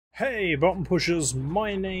Hey button pushers,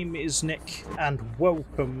 my name is Nick and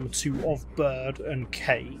welcome to Of Bird and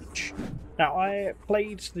Cage. Now I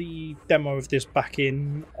played the demo of this back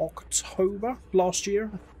in October last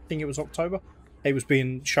year, I think it was October. It was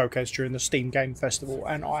being showcased during the Steam Game Festival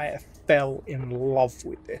and I fell in love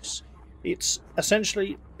with this. It's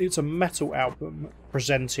essentially, it's a metal album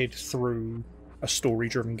presented through a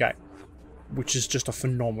story-driven game, which is just a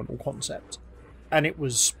phenomenal concept. And it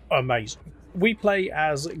was amazing. We play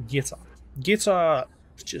as Gitta. Gitta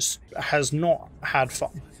just has not had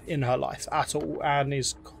fun in her life at all and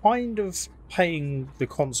is kind of paying the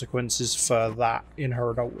consequences for that in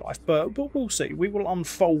her adult life. But we'll see. We will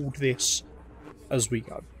unfold this as we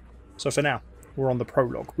go. So for now, we're on the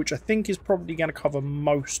prologue, which I think is probably going to cover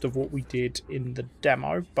most of what we did in the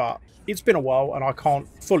demo, but it's been a while and I can't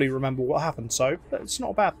fully remember what happened, so it's not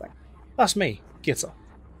a bad thing. That's me, Gitta.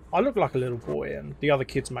 I look like a little boy and the other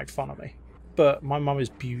kids make fun of me. But my mum is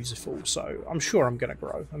beautiful, so I'm sure I'm going to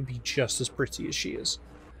grow and be just as pretty as she is.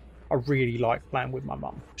 I really like playing with my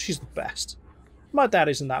mum. She's the best. My dad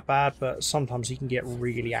isn't that bad, but sometimes he can get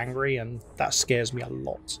really angry and that scares me a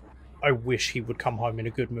lot. I wish he would come home in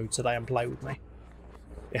a good mood today and play with me.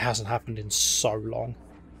 It hasn't happened in so long.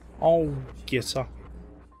 Oh, Gitta.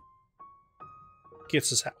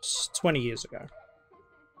 Gitta's house, 20 years ago.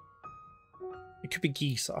 It could be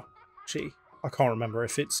Gitta. Gee, I can't remember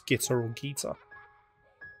if it's Gitta or Gitta.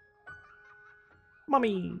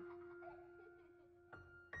 Mummy!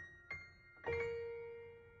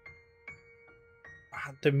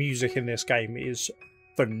 The music in this game is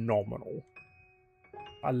phenomenal.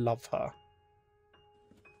 I love her.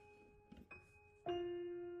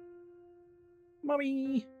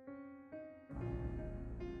 Mummy!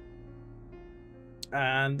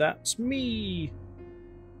 And that's me!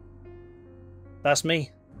 That's me,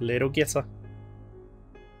 little Gitta.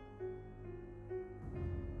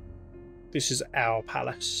 This is our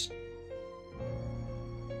palace.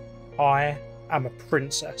 I am a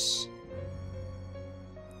princess.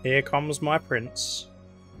 Here comes my prince.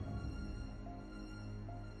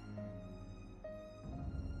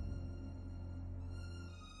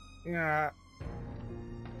 Yeah.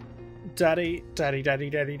 Daddy, daddy, daddy,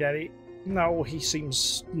 daddy, daddy. No, he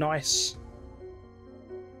seems nice.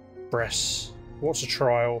 Breasts. What's a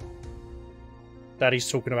trial? Daddy's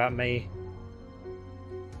talking about me.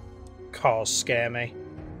 Cars scare me.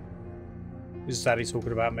 Is Daddy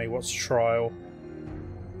talking about me? What's a trial?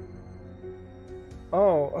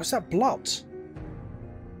 Oh, is that blood?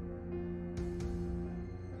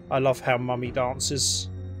 I love how Mummy dances.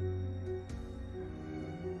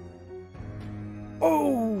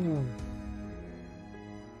 Oh!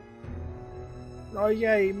 Oh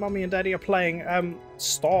yay, Mummy and Daddy are playing.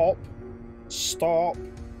 Stop. Stop.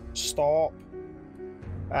 Stop.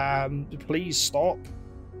 Please stop.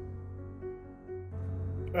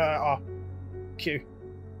 Q.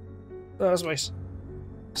 Space.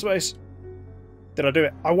 Space. Did I do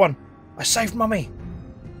it? I won. I saved Mummy.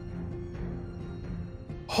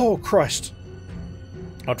 Oh, Christ.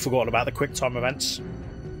 I'd forgotten about the quick time events.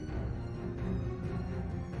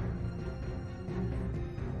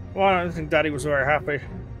 Well, I don't think Daddy was very happy.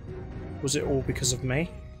 Was it all because of me?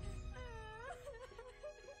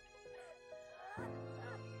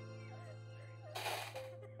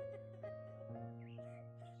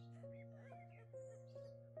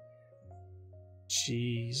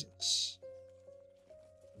 Jesus.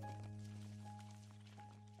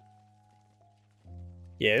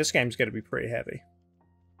 Yeah, this game's going to be pretty heavy.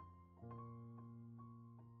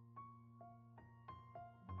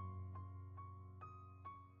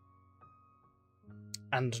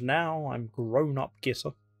 And now I'm grown-up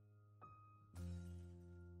Gitta.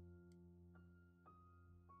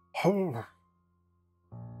 Oh.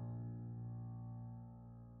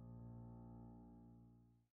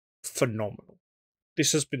 Phenomenal.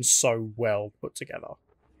 This has been so well put together.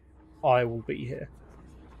 I will be here.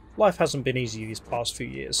 Life hasn't been easy these past few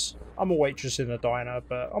years. I'm a waitress in a diner,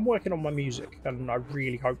 but I'm working on my music, and I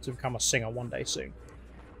really hope to become a singer one day soon.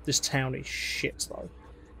 This town is shit though.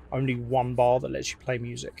 Only one bar that lets you play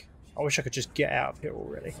music. I wish I could just get out of here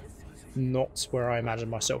already. Not where I imagine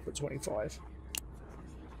myself at 25.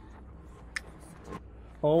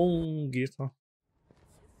 Oh, Gitta.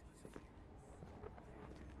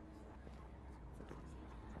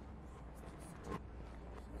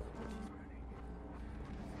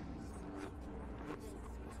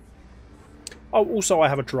 Oh, also I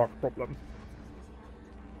have a drug problem.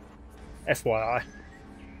 FYI.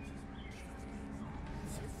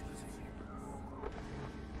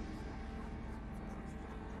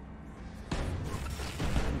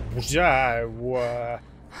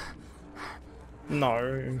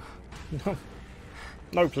 No. No.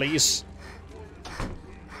 No, please.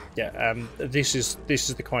 Yeah, this is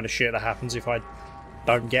the kind of shit that happens if I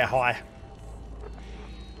don't get high.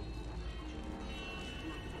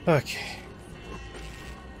 Okay.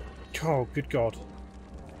 Oh, good God.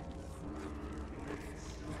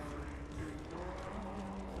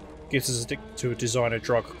 Gitta's addicted to a designer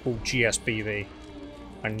drug called GSBV.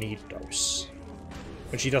 I need a dose.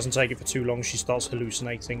 When she doesn't take it for too long, she starts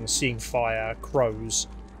hallucinating, seeing fire, crows,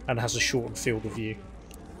 and has a shortened field of view.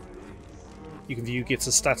 You can view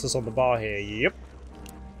Gitta's status on the bar here. Yep.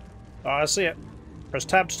 I see it. Press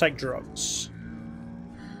tab to take drugs.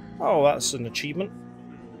 Oh, that's an achievement.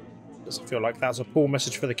 Doesn't feel like that's a poor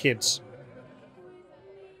message for the kids.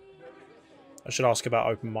 I should ask about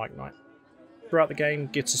open mic night. Throughout the game,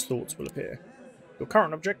 Gitta's thoughts will appear. Your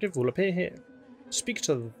current objective will appear here. Speak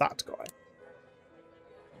to that guy.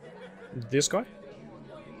 This guy?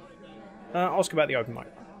 Ask about the open mic.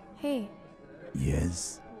 Hey.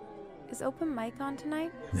 Yes? Is open mic on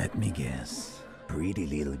tonight? Let me guess. Pretty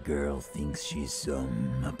little girl thinks she's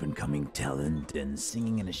some up-and-coming talent, and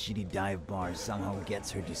singing in a shitty dive bar somehow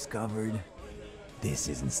gets her discovered. This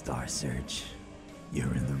isn't Star Search.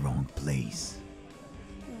 You're in the wrong place.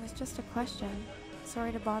 It was just a question.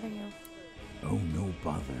 Sorry to bother you. Oh, no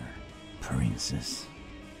bother. Princess.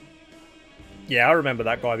 Yeah, I remember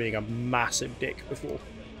that guy being a massive dick before.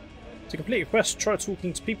 To complete a quest, try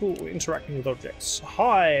talking to people or interacting with objects.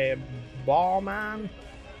 Hi, barman.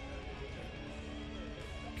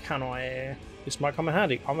 Can I... This might come in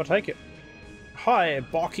handy. I'm gonna take it. Hi,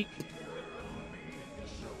 barkeep.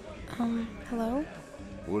 Hello?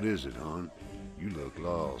 What is it, hon? You look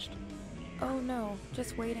lost. Oh no,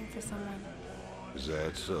 just waiting for someone. Is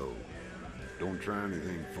that so? Don't try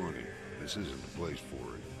anything funny. This isn't the place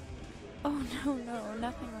for it. Oh no,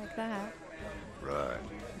 nothing like that. Right.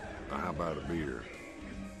 Now, how about a beer?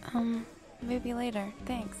 Maybe later.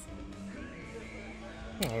 Thanks.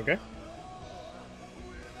 Okay.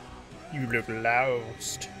 You look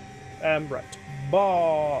lost. Right.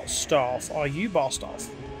 Bar staff. Are you bar staff?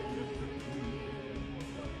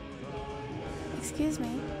 Excuse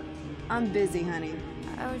me. I'm busy, honey.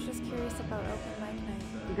 I was just curious about open mic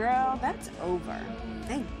night. Girl, that's over.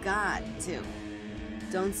 Thank God, too.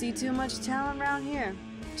 Don't see too much talent around here.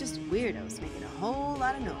 Just weirdos making a whole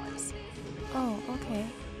lot of noise. Oh, okay.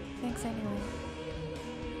 Thanks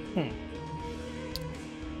anyway.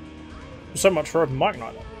 So much for open mic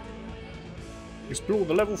night then. Explore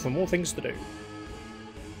the level for more things to do.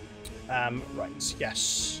 Right,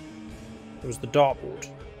 yes. There was the dartboard.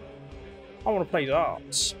 I want to play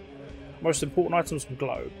darts. Most important items will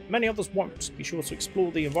glow. Many others won't. Be sure to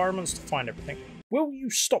explore the environments to find everything. Will you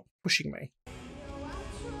stop pushing me?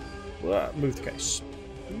 Move the case.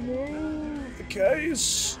 Move the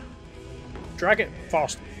case. Drag it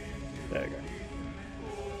fast. There we go.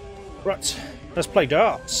 Right, let's play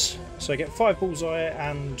darts. So get 5 bullseye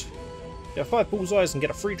and get 5 bullseyes and get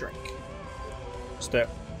a free drink. Step.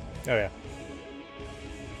 Oh yeah.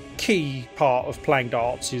 Key part of playing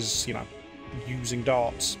darts is, you know, using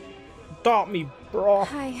darts. Dart me, brah.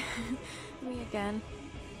 Hi. Me again.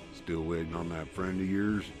 Still waiting on that friend of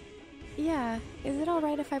yours? Yeah. Is it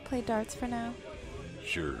alright if I play darts for now?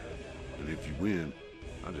 Sure. And if you win,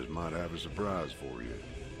 I just might have a surprise for you.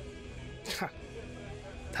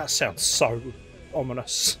 That sounds so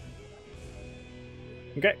ominous.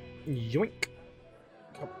 Okay, yoink.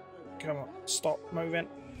 Come on, stop moving.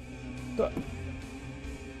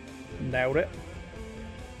 Nailed it.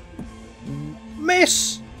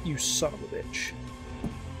 Miss! You son of a bitch.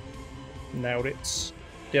 Nailed it.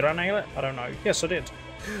 Did I nail it? I don't know. Yes, I did.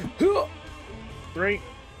 3,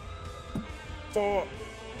 4,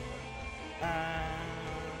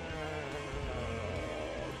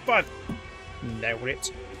 5. Nailed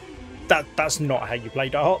it. That's not how you play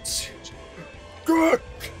darts. Good.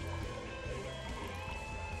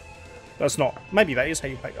 That's not. Maybe that is how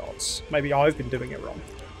you play darts. Maybe I've been doing it wrong.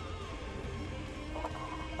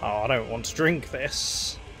 Oh, I don't want to drink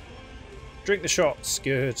this. Drink the shots.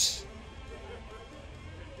 Good.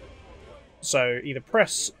 So either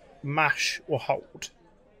press, mash, or hold.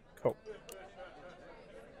 Cool.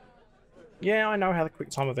 Yeah, I know how the quick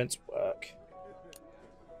time events work.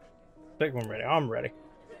 Click when ready. I'm ready.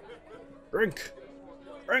 Drink.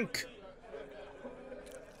 Drink.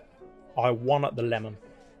 I won at the lemon.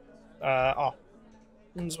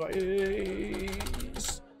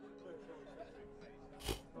 Space.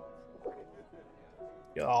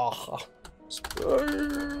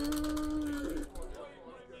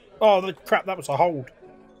 Oh, the crap, that was a hold.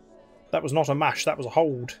 That was not a mash, that was a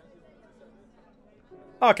hold.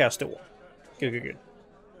 Okay, I still won. Good, good, good.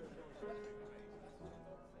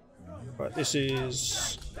 Right, this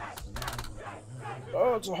is...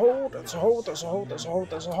 Oh, it's a hold, it's a hold, there's a hold, there's a hold,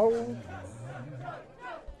 there's a hold.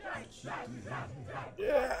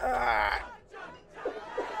 Yeah!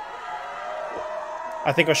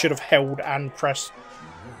 I think I should have held and pressed.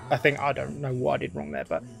 I don't know what I did wrong there,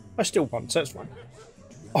 but I still won, so it's fine.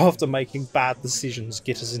 After making bad decisions,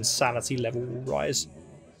 Gitta's insanity level will rise.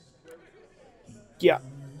 Yeah.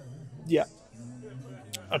 Yeah.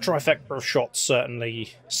 A trifecta of shots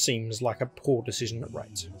certainly seems like a poor decision at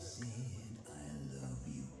rate.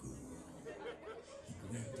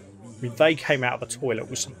 I mean, they came out of the toilet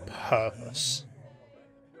with some purpose.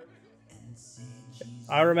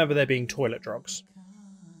 I remember there being toilet drugs.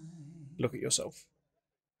 Look at yourself.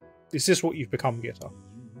 Is this what you've become, Gitta?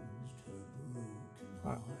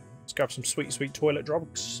 Right. Let's grab some sweet, sweet toilet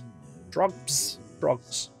drugs. Drugs.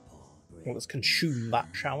 Drugs. Well, let's consume that,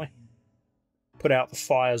 shall we? Put out the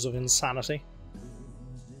fires of insanity.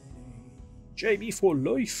 JB for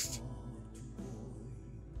life.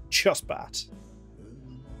 Just bad.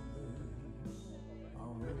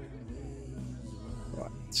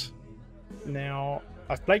 Right. Now,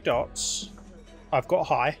 I've played darts. I've got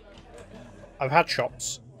high. I've had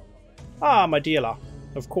shots. Ah, my dealer.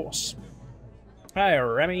 Of course. Hey,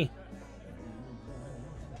 Remy.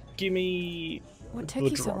 Give me What the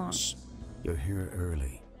took you so long? drugs. You're here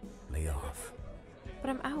early. Lay off. But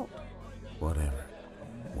I'm out. Whatever.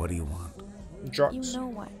 What do you want? Drugs. You know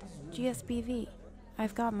what? GSBV.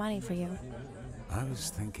 I've got money for you. I was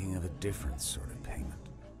thinking of a different sort of payment.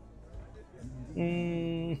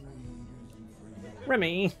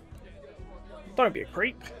 Remy. Don't be a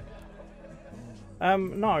creep.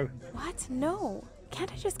 No. What? No.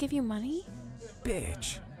 Can't I just give you money?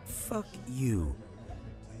 Bitch. Fuck you.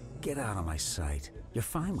 Get out of my sight. You're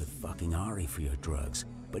fine with fucking Ari for your drugs,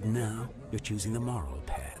 but now you're choosing the moral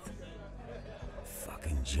path.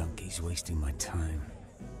 Fucking junkies wasting my time.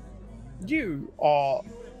 You are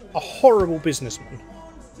a horrible businessman.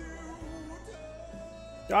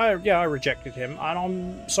 I rejected him, and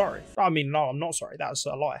I'm sorry. I mean, no, I'm not sorry. That's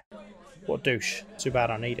a lie. What a douche. Too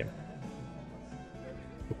bad I need him.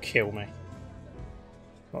 He'll kill me.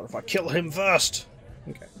 Not if I kill him first.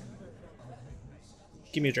 Okay.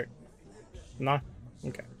 Give me a drink. No?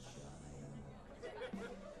 Okay.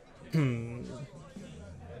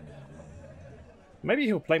 Maybe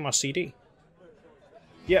he'll play my CD.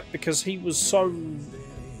 Yeah, because he was so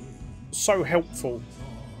helpful.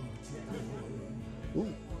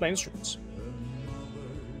 Ooh, play instruments.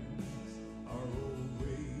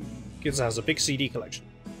 Gitta has a big CD collection.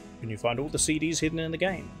 Can you find all the CDs hidden in the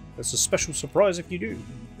game? There's a special surprise if you do.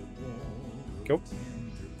 Cool.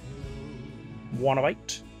 1 of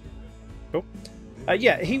 8. Cool.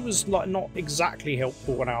 Yeah, he was like not exactly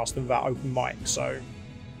helpful when I asked him about open mic, so...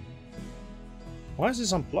 Why is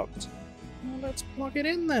this unplugged? Well, let's plug it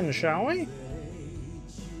in then, shall we?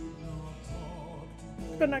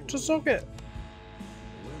 Connect to socket.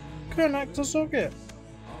 Connect to socket.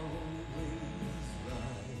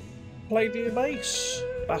 Play the bass.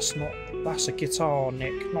 That's a guitar,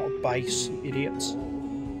 Nick, not a bass, you idiot.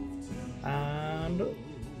 And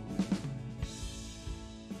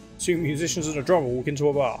 2 musicians and a drummer walk into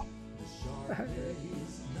a bar.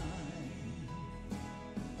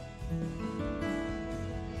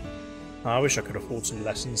 I wish I could afford some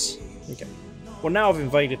lessons. Okay. Well, now I've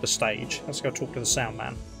invaded the stage. Let's go talk to the sound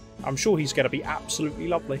man. I'm sure he's going to be absolutely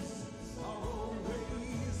lovely.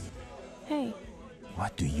 Hey,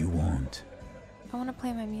 What do you want? I want to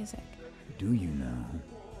play my music. Do you now?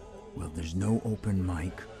 Well, there's no open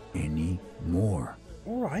mic anymore.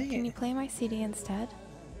 Alright. Can you play my CD instead?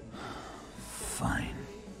 Fine.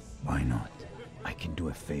 Why not? I can do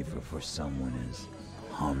a favor for someone as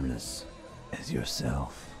harmless as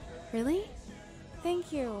yourself. Really?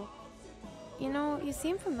 Thank you. You know, you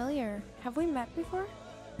seem familiar. Have we met before?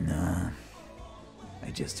 Nah. I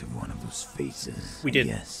just have one of those faces. We did.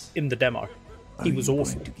 Yes. In the demo. He was Are you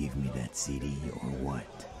awful. going to give me that CD or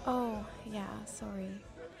what? Oh, yeah, sorry.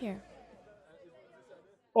 Here.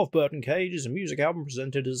 Of Bird and Cage is a music album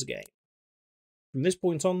presented as a game. From this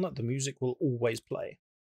point on, the music will always play.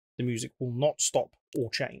 The music will not stop or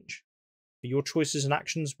change. But your choices and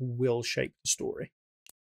actions will shape the story.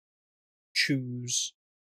 Choose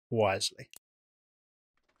wisely.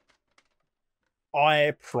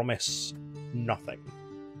 I promise nothing.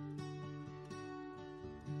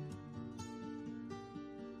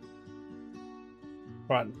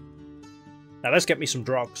 Right. Now let's get me some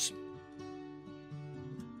drugs.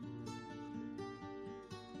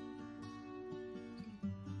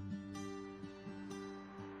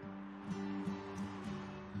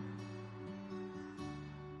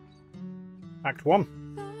 Act 1.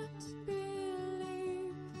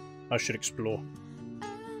 I should explore.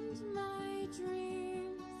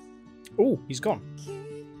 Oh, he's gone.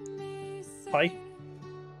 Hi.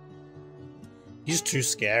 He's too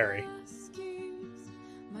scary.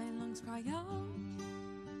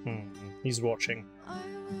 He's watching.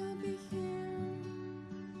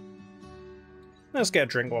 Let's get a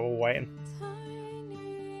drink while we're waiting.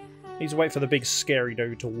 Need to wait for the big scary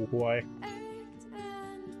dude to walk away.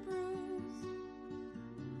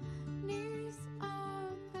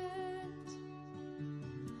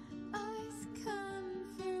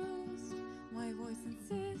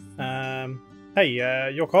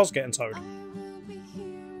 Hey, your car's getting towed.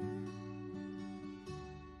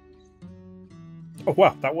 Oh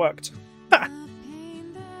wow, that worked.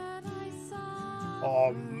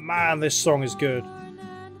 Oh man, this song is good.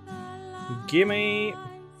 Gimme.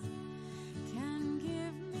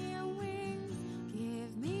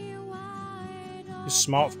 His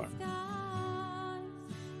smartphone.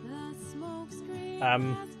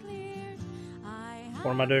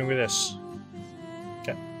 What am I doing with this?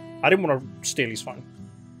 Okay. I didn't want to steal his phone.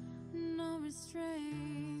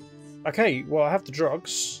 Okay, well I have the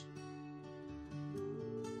drugs.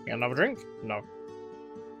 Get another drink? No.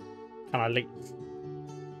 Can I leave?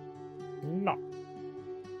 No.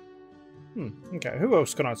 Okay, who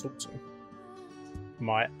else can I talk to?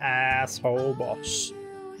 My asshole boss.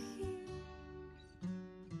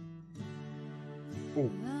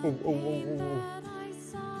 Ooh, ooh, ooh, ooh, ooh.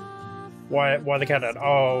 Why the cat dead?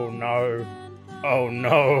 Oh no. Oh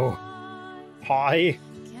no. Hi.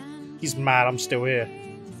 He's mad I'm still here.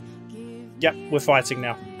 Yep, we're fighting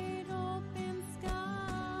now.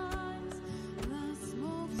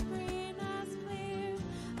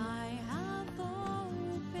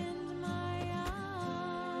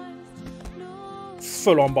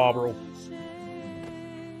 Full on barbarol.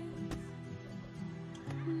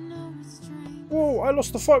 Whoa, I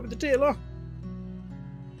lost the fight with the dealer.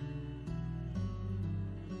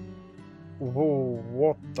 Whoa,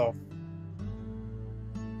 what the...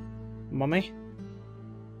 Mummy?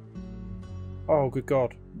 Oh, good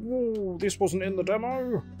God. Whoa, this wasn't in the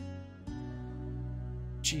demo.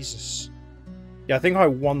 Jesus. Yeah, I think I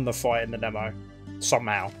won the fight in the demo.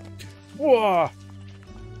 Somehow. Whoa!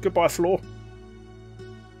 Goodbye, floor.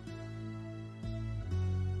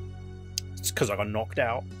 It's because I got knocked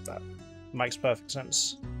out. That makes perfect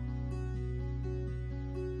sense.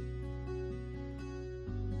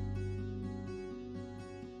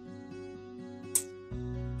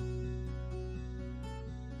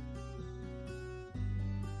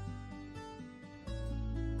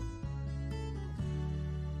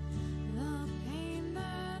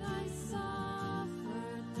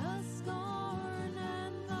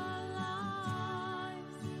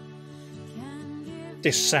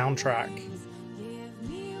 This soundtrack.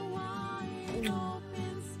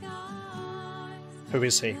 Who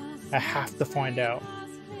is he? I have to find out.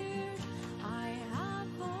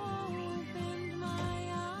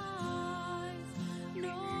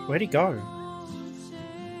 Where'd he go?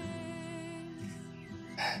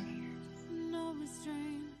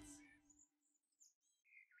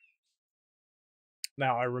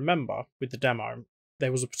 Now, I remember with the demo,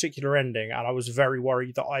 there was a particular ending, and I was very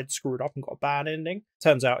worried that I'd screwed up and got a bad ending.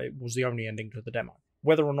 Turns out it was the only ending to the demo.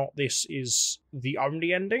 Whether or not this is the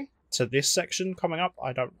only ending to this section coming up,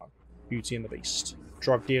 I don't know. Beauty and the Beast.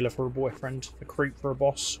 Drug dealer for a boyfriend, a creep for a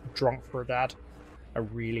boss, drunk for a dad. I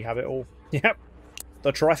really have it all. Yep,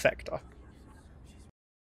 the trifecta.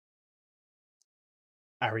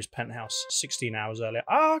 Ari's penthouse, 16 hours earlier.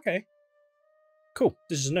 Ah, okay. Cool,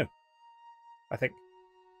 this is new. I think.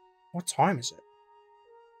 What time is it?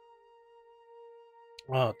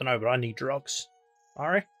 Oh, I don't know, but I need drugs.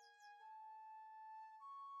 Ari?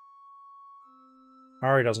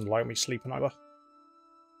 Ari doesn't like me sleeping over.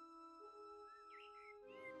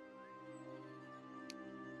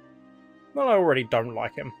 Well, I already don't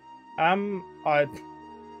like him. I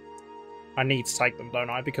need to take them, don't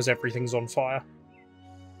I? Because everything's on fire.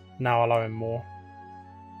 Now I'll owe him more.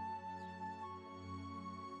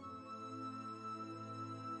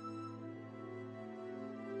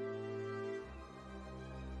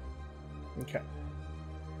 Okay.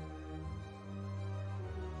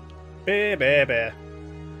 Bear.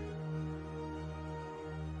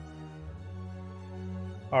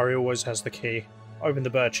 Ari always has the key. Open the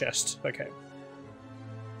bird chest. Okay.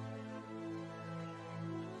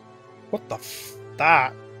 What the f...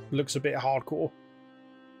 That looks a bit hardcore.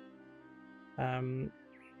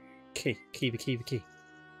 Key. The key.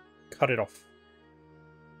 Cut it off.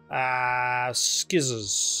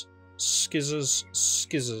 Skizzers.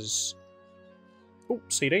 Oh,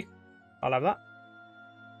 CD. I'll have that.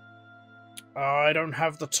 I don't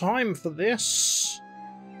have the time for this.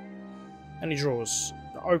 Any drawers?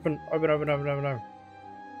 Open.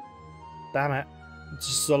 Damn it.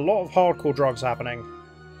 There's a lot of hardcore drugs happening.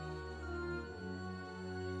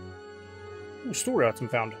 Ooh, story item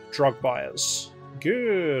found. Drug buyers.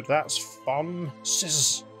 Good, that's fun.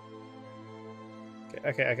 Scissors.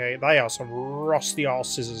 Okay. They are some rusty ass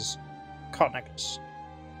scissors. Cut necklace.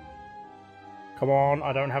 Come on,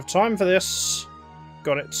 I don't have time for this.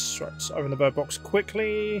 Got it. Right, let's open the bird box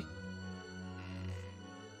quickly.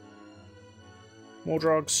 More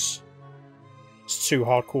drugs. It's too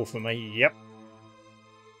hardcore for me. Yep.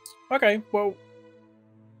 Okay, well,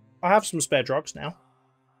 I have some spare drugs now.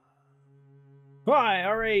 Hi,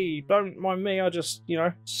 hurry! Don't mind me, I just,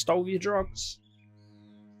 stole your drugs.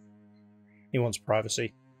 He wants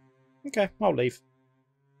privacy. Okay, I'll leave.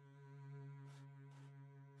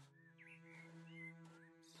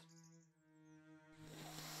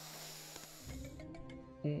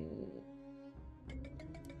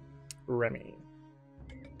 Remy.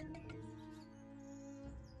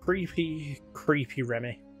 Creepy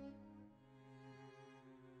Remy.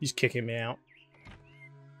 He's kicking me out.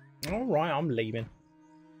 Alright, I'm leaving.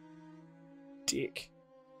 Dick.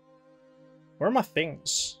 Where are my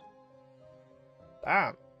things?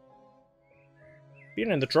 Damn.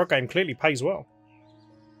 Being in the drug game clearly pays well.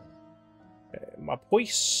 My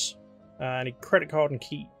voice. I need credit card and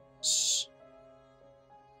keys.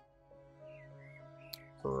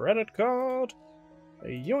 Credit card.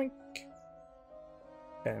 Yoink.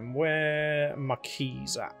 And where are my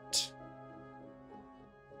keys at?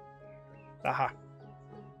 Aha.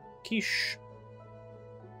 Quiche.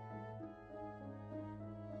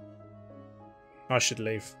 I should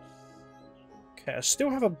leave. Okay, I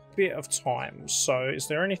still have a bit of time, so is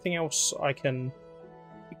there anything else I can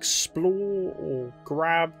explore or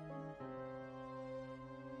grab?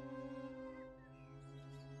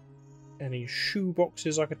 Any shoe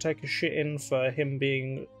boxes I could take a shit in for him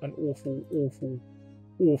being an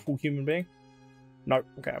awful human being? No,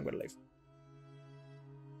 okay, I'm gonna leave.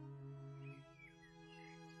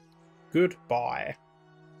 Goodbye.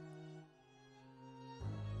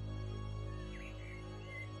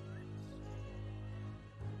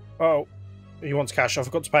 Oh, he wants cash. I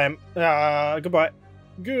forgot to pay him. Goodbye.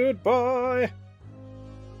 Goodbye.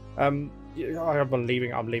 I'm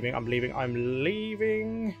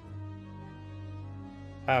leaving.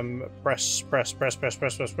 Press.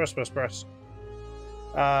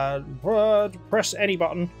 Press any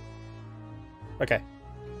button. Okay.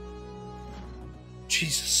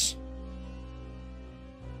 Jesus.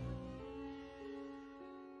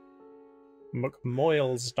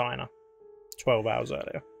 McMoyle's Diner. 12 hours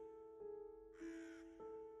earlier.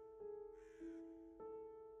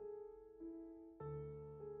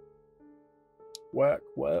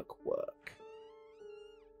 Work.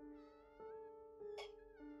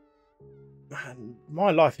 Man,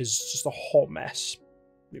 my life is just a hot mess.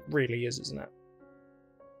 It really is, isn't it?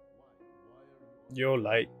 You're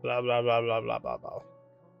late. Blah, blah, blah, blah, blah, blah, blah.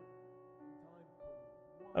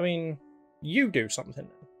 I mean, you do something.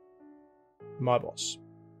 My boss.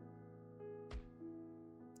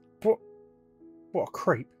 What a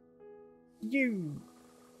creep. You...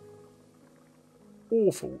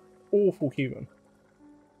 Awful human.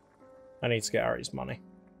 I need to get Ari's money.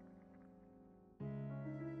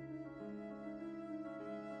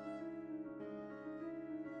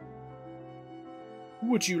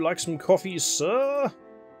 Would you like some coffee, sir?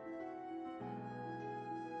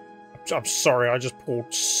 I'm sorry, I just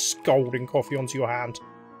poured scalding coffee onto your hand.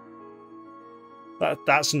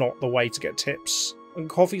 That's not the way to get tips. And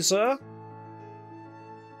coffee, sir?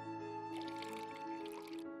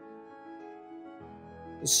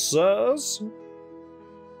 Sirs?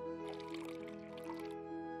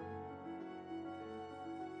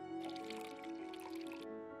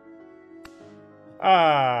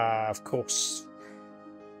 Ah, of course.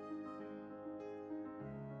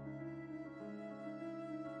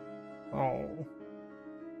 Oh.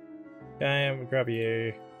 Okay, grab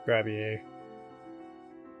you. Grab you.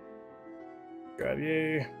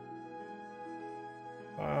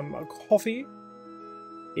 A coffee?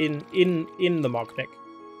 In the mug, Nick.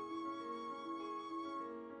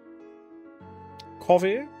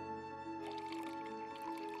 Coffee?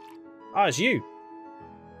 Ah, it's you.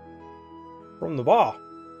 From the bar.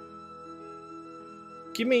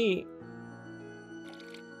 Give me...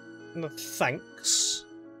 No, thanks.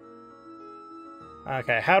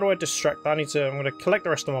 Okay, how do I distract? I'm going to collect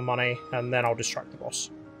the rest of my money, and then I'll distract the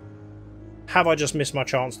boss. Have I just missed my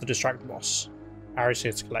chance to distract the boss? Ari's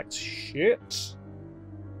here to collect. Shit.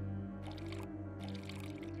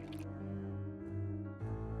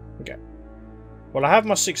 Okay. Well, I have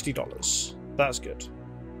my $60. That's good.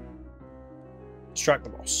 Distract the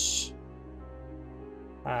boss.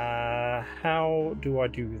 How do I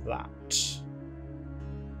do that?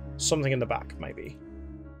 Something in the back, maybe.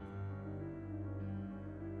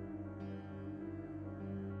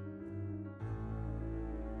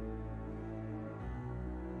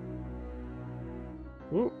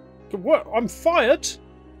 Ooh, what? I'm fired?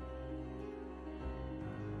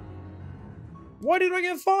 Why did I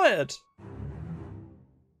get fired?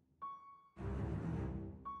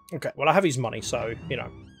 Okay, well I have his money, so, you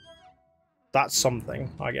know. That's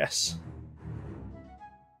something, I guess.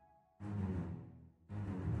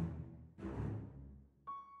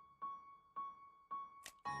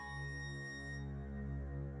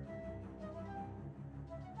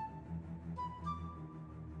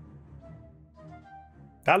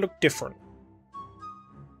 That looked different.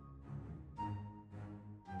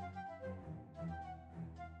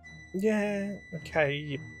 Yeah, okay,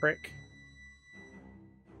 you prick.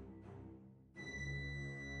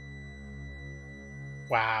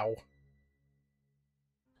 Wow.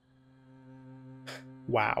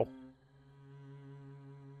 Wow.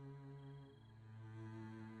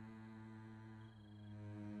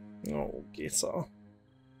 Oh, Gitta.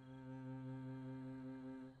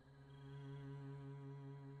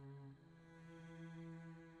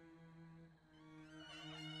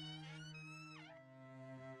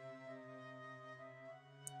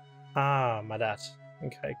 Ah, my dad.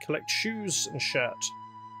 Okay, collect shoes and shirt.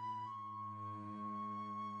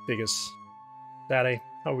 Figures. Daddy,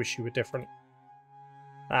 I wish you were different.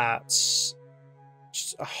 That's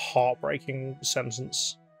just a heartbreaking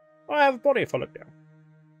sentence. I have a body if I look down.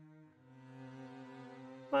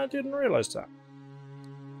 I didn't realise that.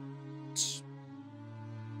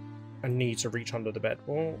 I need to reach under the bed.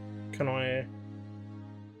 Well, can I...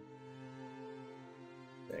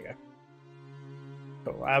 There you go.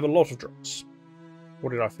 Oh, I have a lot of drugs. What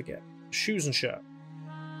did I forget? Shoes and shirt.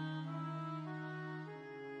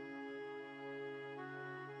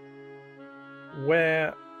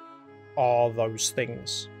 Where are those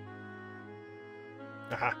things?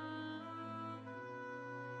 Aha.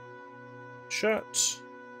 Shirt.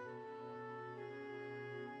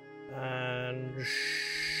 And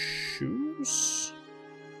shoes?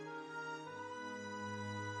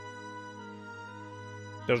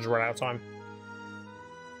 Just run out of time.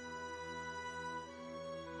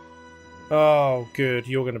 Oh, good.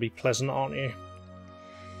 You're going to be pleasant, aren't you?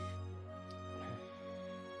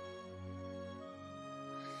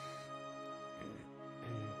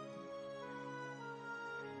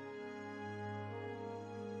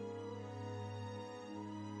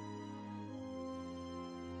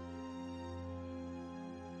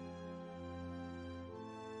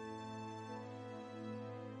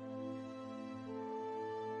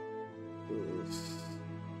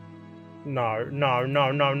 No, no,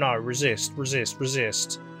 no, no, no. Resist, resist,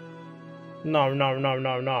 resist. No, no, no,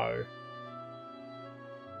 no, no.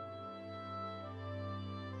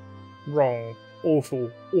 Wrong. Awful,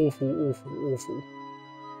 awful, awful, awful.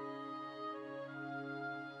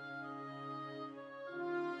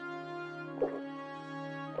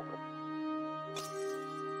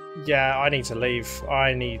 Yeah, I need to leave.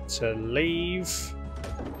 I need to leave.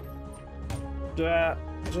 Good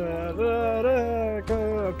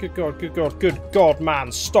God, good God, good God,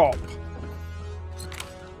 man, stop.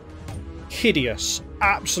 Hideous.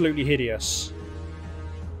 Absolutely hideous.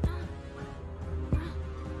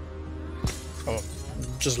 Come on,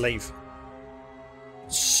 just leave.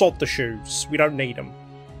 Sod the shoes. We don't need them.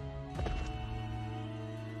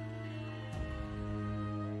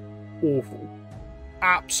 Awful.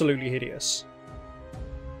 Absolutely hideous.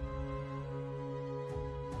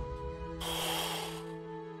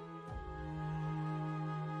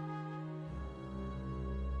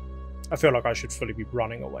 I feel like I should fully be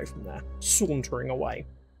running away from there. Sauntering away.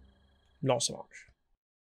 Not so much.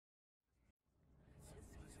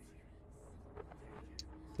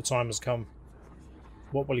 The time has come.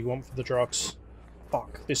 What will he want for the drugs?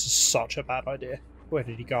 Fuck, this is such a bad idea. Where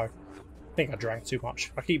did he go? I think I drank too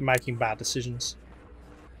much. I keep making bad decisions.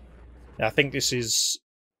 Yeah, I think this is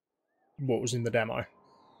what was in the demo.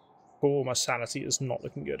 Oh, my sanity is not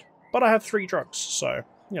looking good. But I have 3 drugs, so,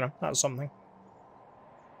 you know, that's something.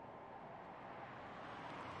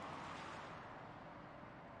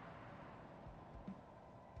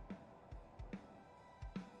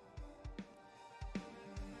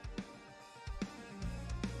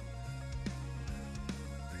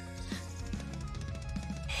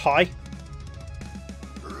 Hi.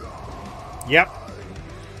 Yep.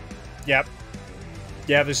 Yep.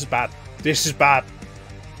 Yeah, this is bad. This is bad.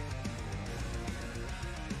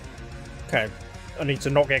 Okay. I need to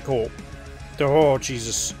not get caught. Oh,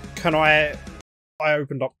 Jesus. Can I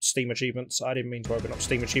opened up Steam achievements. I didn't mean to open up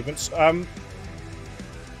Steam achievements. Ow.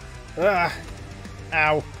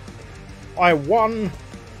 I won.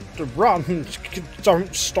 Run.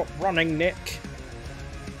 Don't stop running, Nick.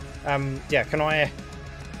 Yeah, can I...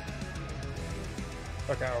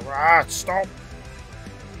 Okay, stop.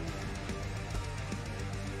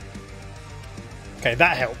 Okay,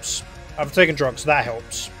 that helps. I've taken drugs, that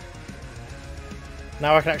helps.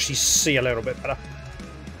 Now I can actually see a little bit better.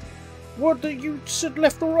 What did you said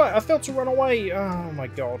left or right? I failed to run away. Oh my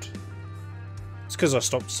god. It's because I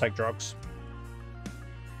stopped to take drugs.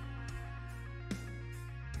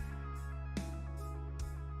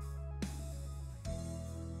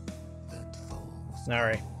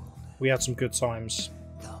 Alright. We had some good times.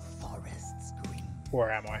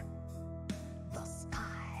 Where am I?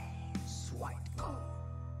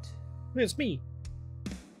 It's me.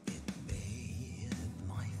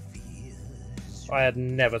 I had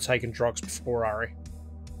never taken drugs before, Ari.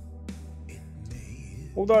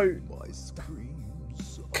 Although,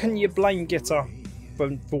 can you blame Gitta for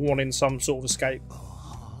wanting some sort of escape?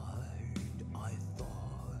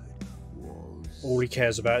 All he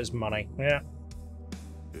cares about is money. Yeah.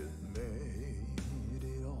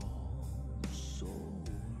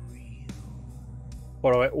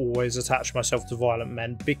 Why do I always attach myself to violent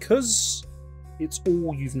men? Because it's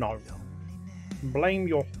all you've known. Blame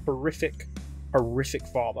your horrific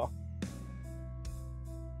father.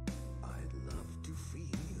 I'd love to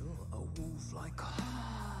feel a wolf like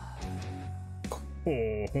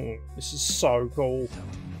Oh, this is so cool.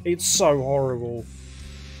 It's so horrible.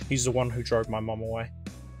 He's the one who drove my mum away.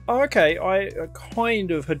 Okay, I kind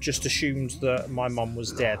of had just assumed that my mum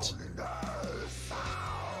was dead.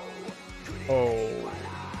 Oh.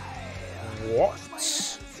 What?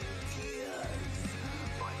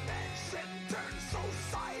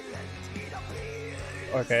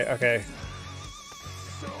 Okay, okay.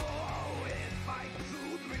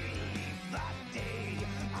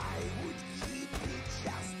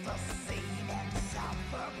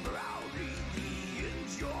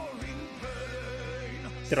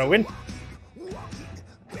 Did I win?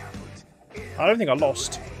 I don't think I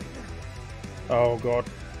lost. Oh god.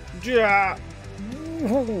 Yeah.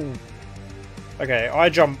 Okay, I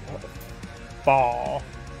jump far.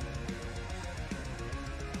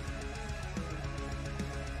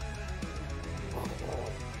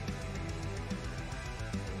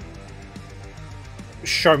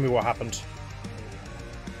 Show me what happened.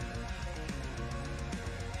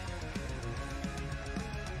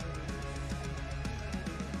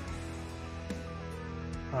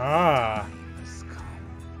 Ah.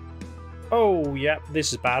 Oh, yeah,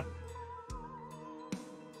 this is bad.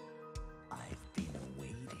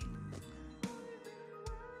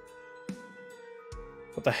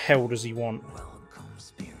 What the hell does he want? welcome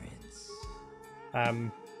spirits.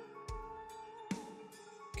 Can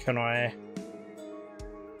I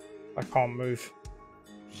can't move.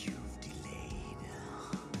 You've delayed.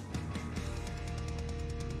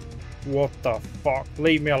 What the fuck?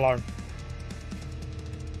 Leave me alone.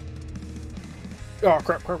 Oh,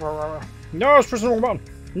 crap, crap, crap, crap. No, I was pressing the wrong button.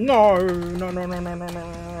 No, no, no, no, no, no,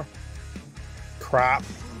 no. Crap.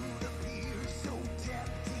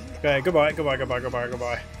 Okay, goodbye, goodbye, goodbye, goodbye,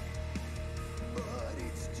 goodbye.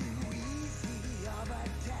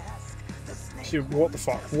 Dude, what the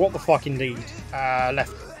fuck? What the fuck indeed?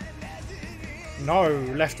 Left. No,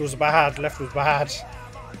 left was bad, left was bad.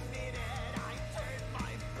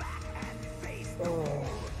 Oh.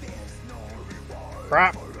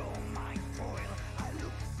 Crap.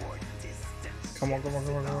 Come on, come on,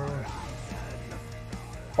 come on, come on.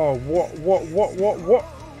 Oh, what?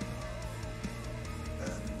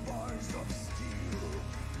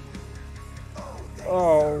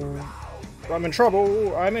 Oh, I'm in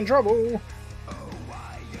trouble, I'm in trouble.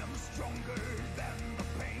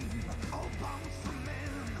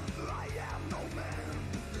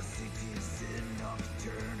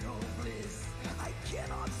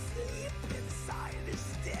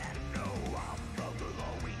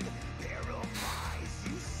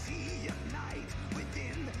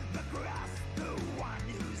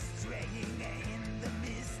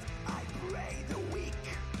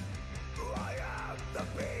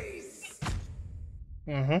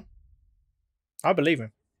 I believe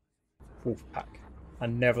him. Wolfpack. I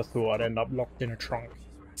never thought I'd end up locked in a trunk.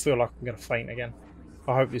 I feel like I'm gonna faint again.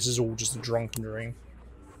 I hope this is all just a drunken dream.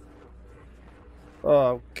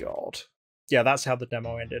 Oh god. Yeah, that's how the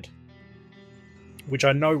demo ended. Which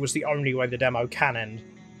I know was the only way the demo can end.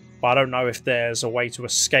 But I don't know if there's a way to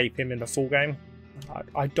escape him in the full game.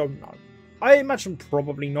 I don't know. I imagine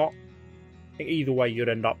probably not. think either way you'd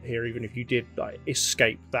end up here, even if you did like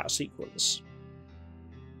escape that sequence.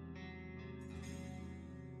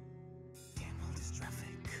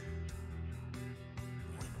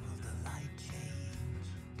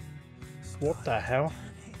 What the hell?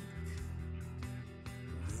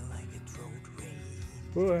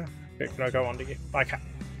 Ooh, okay, can I go under you? I can.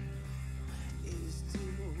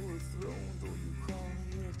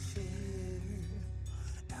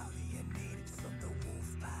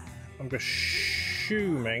 I'm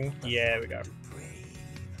assuming. Yeah, we go.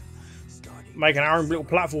 Making our own little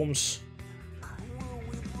platforms.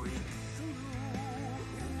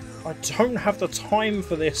 I don't have the time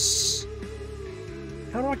for this.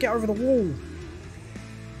 How do I get over the wall?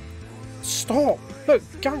 Stop! Look,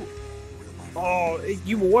 go! Oh,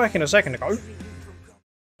 you were working a second ago.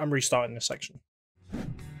 I'm restarting this section.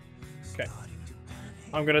 Okay.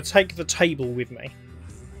 I'm going to take the table with me.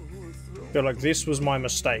 I feel like this was my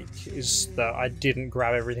mistake, is that I didn't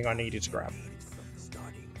grab everything I needed to grab.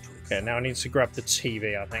 Okay, now I need to grab the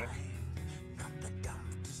TV, I think.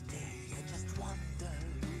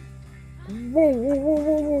 Whoa, whoa, whoa,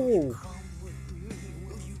 whoa, whoa, whoa.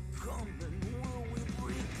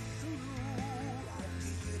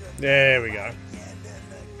 There we go.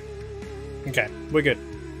 Okay, we're good.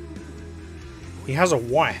 He has a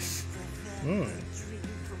wife.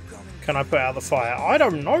 Can I put out the fire? I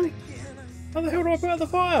don't know. How the hell do I put out the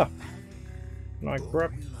fire? Can I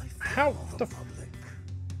grab... How the...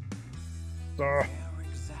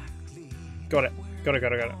 Got it. Got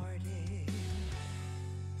it.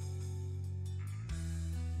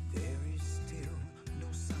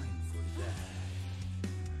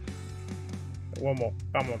 One more.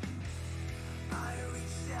 Come on.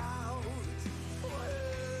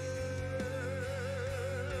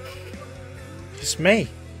 It's me.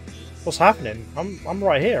 What's happening? I'm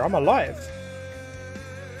right here. I'm alive.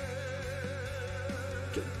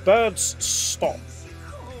 Birds, stop.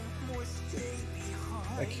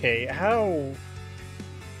 Okay, how...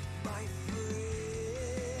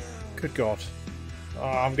 Good God. Oh,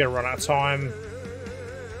 I'm gonna run out of time.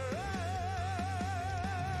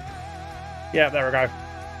 Yeah, there we go.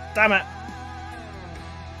 Damn it!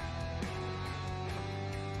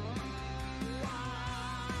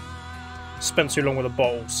 Spent too long with the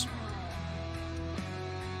bowls.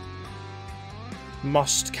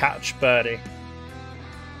 Must catch birdie.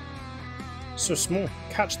 So small.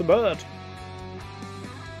 Catch the bird.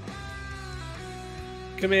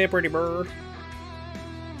 Come here, pretty bird.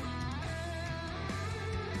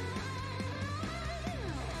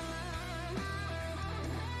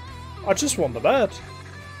 I just want the bird.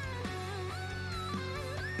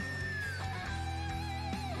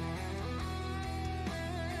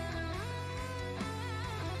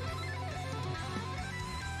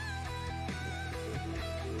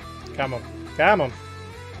 Come on. Come on.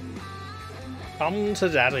 Come to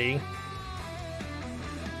daddy.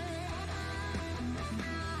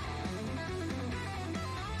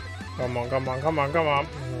 Come on, come on, come on, come on.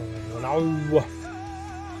 No.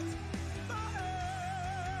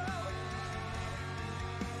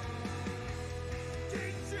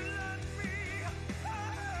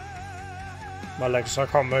 My legs, I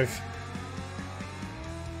can't move.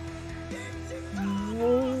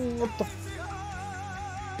 What the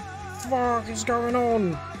fuck is going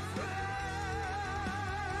on?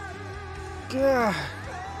 Gah.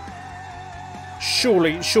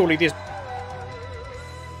 Surely this...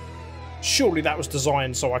 Surely that was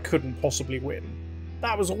designed so I couldn't possibly win.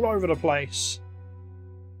 That was all over the place.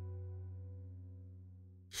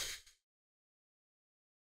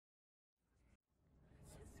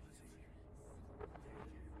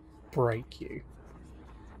 Break you.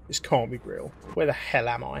 This can't be real. Where the hell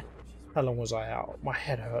am I? How long was I out? My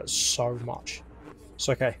head hurts so much. It's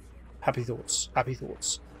okay. Happy thoughts. Happy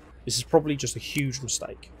thoughts. This is probably just a huge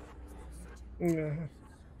mistake.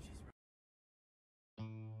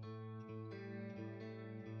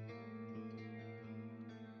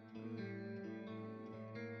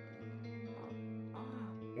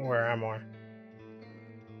 Where am I?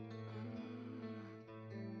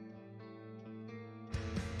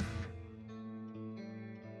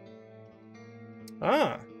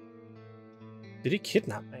 Ah! Did he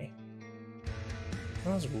kidnap me?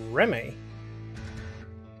 That's Remy.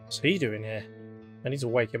 What's he doing here? I need to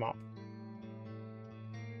wake him up.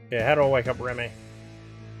 Yeah, how do I wake up Remy?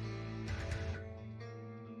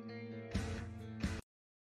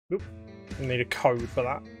 Oop. I need a code for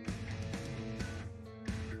that.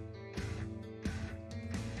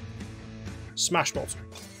 Smash bottle.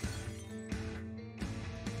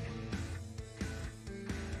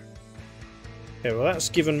 Okay, well that's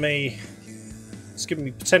given me... It's given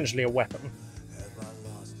me potentially a weapon.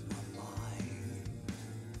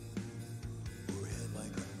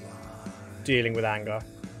 dealing with anger.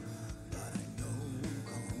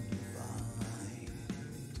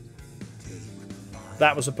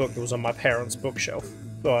 That was a book that was on my parents' bookshelf,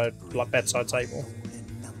 or like bedside table.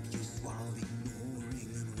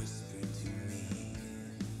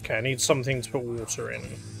 Okay, I need something to put water in.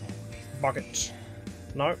 Bucket.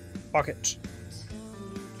 No, bucket.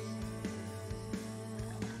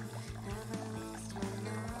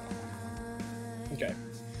 Okay.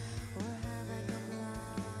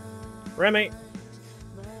 Remy!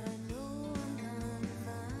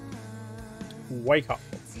 Wake up.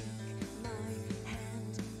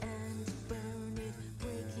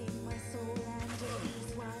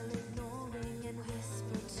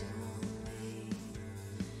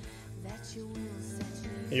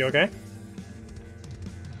 Are you okay?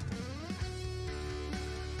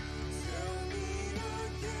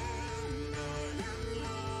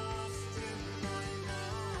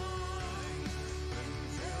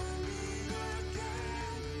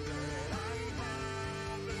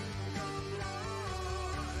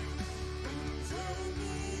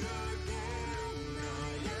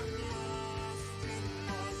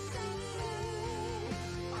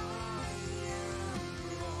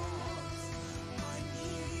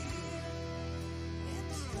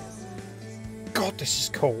 God, this is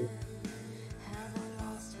cool.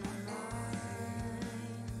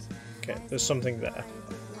 Okay, there's something there.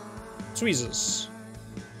 Tweezers.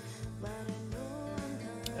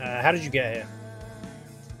 How did you get here?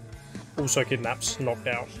 Also kidnaps, knocked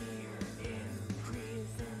out.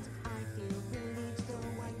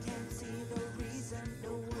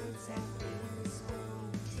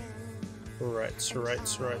 Right.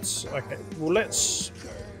 Okay, well let's...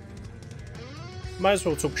 Might as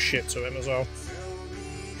well talk shit to him as well.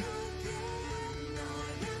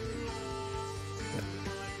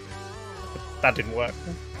 That didn't work.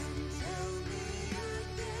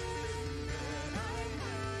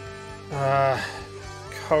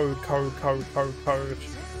 Code.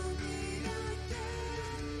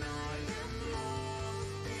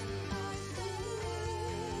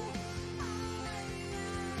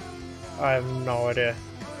 I have no idea.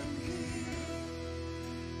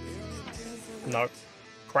 No.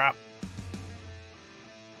 Crap.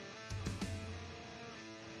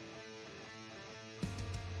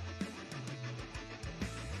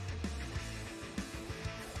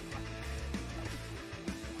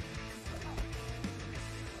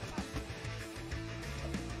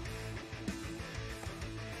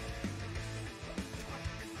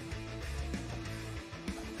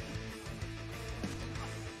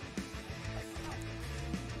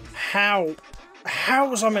 How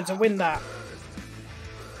was I meant to win that?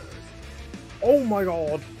 Oh my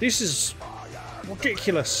god, this is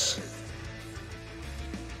ridiculous.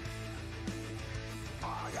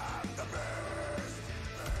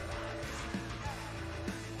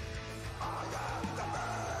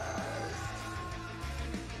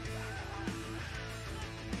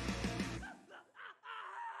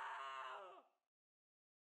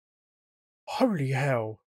 Holy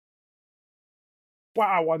hell.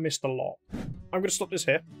 Wow, I missed a lot. I'm going to stop this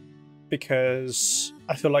here, because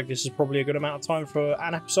I feel like this is probably a good amount of time for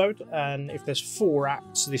an episode, and if there's 4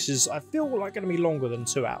 acts, this is, I feel like, going to be longer than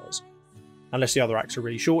 2 hours. Unless the other acts are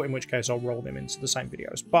really short, in which case I'll roll them into the same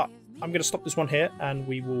videos. But I'm going to stop this one here, and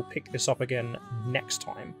we will pick this up again next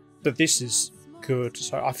time. But this is good.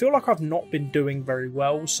 So I feel like I've not been doing very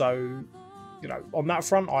well, so, you know, on that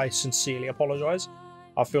front, I sincerely apologise.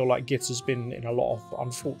 I feel like Gitta's been in a lot of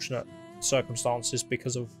unfortunate circumstances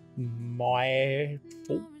because of my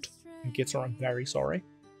fault. And Gitta, I'm very sorry.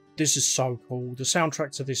 This is so cool. The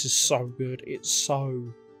soundtrack to this is so good. It's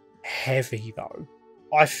so heavy though.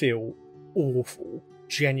 I feel awful,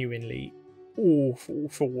 genuinely awful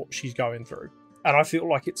for what she's going through. And I feel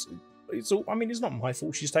like it's all, I mean, it's not my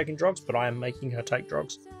fault she's taking drugs, but I am making her take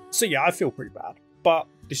drugs. So yeah, I feel pretty bad. But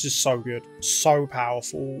this is so good, so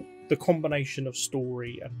powerful. The combination of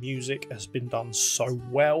story and music has been done so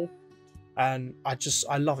well. And I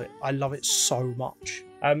love it. I love it so much.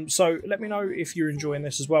 So let me know if you're enjoying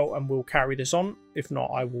this as well, and we'll carry this on. If not,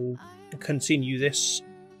 I will continue this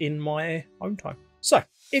in my own time. So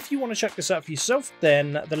if you want to check this out for yourself,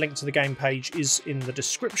 then the link to the game page is in the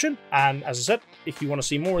description. And as I said, if you want to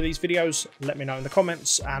see more of these videos, let me know in the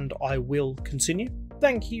comments and I will continue.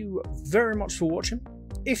 Thank you very much for watching.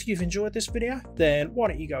 If you've enjoyed this video, then why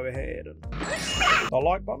don't you go ahead and hit the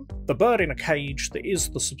like button, the bird in a cage that is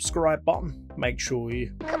the subscribe button, make sure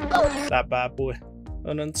you that bad boy.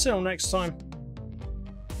 And until next time,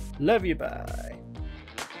 love you, bye.